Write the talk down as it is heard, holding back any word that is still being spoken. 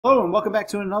Hello and welcome back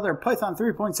to another Python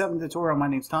 3.7 tutorial. My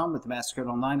name's Tom with the Master Code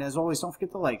Online. As always, don't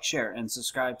forget to like, share, and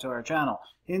subscribe to our channel.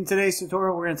 In today's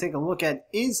tutorial, we're going to take a look at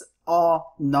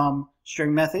Isalnum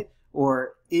string method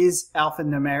or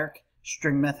Isalphanumeric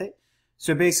string method.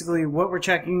 So basically, what we're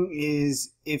checking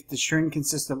is if the string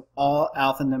consists of all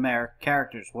alphanumeric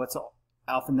characters. What's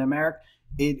alphanumeric?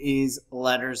 It is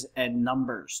letters and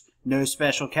numbers. No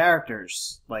special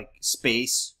characters like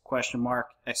space, question mark,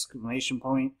 exclamation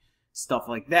point, stuff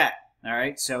like that.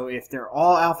 Alright, so if they're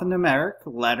all alphanumeric,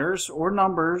 letters or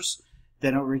numbers,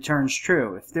 then it returns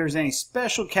true. If there's any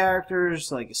special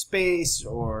characters like a space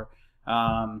or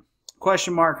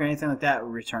question mark or anything like that, it will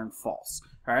return false.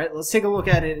 Alright, let's take a look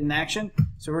at it in action.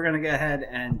 So we're going to go ahead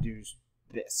and do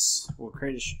this. We'll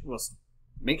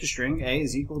make a string. A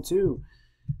is equal to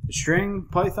the string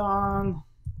Python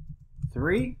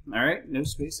 3. Alright, no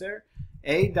space there.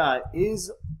 A dot is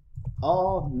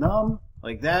all num,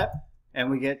 like that,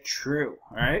 and we get true.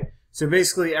 Alright, so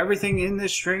basically everything in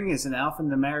this string is an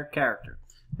alphanumeric character.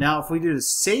 Now if we do the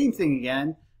same thing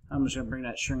again, I'm just going to bring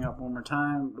that string up one more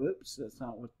time. Whoops, that's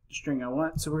not what the string I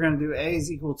want. So we're going to do A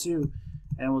is equal to,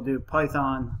 and we'll do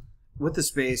Python with the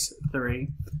space 3.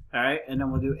 Alright, and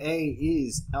then we'll do A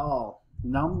is all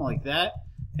num, like that,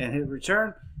 and hit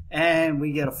return, and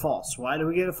we get a false. Why do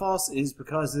we get a false? Is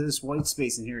because of this white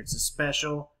space in here. It's a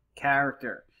special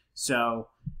character. So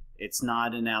it's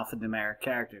not an alphanumeric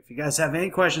character. If you guys have any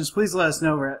questions, please let us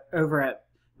know over at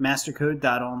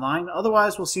mastercode.online.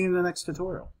 Otherwise, we'll see you in the next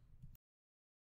tutorial.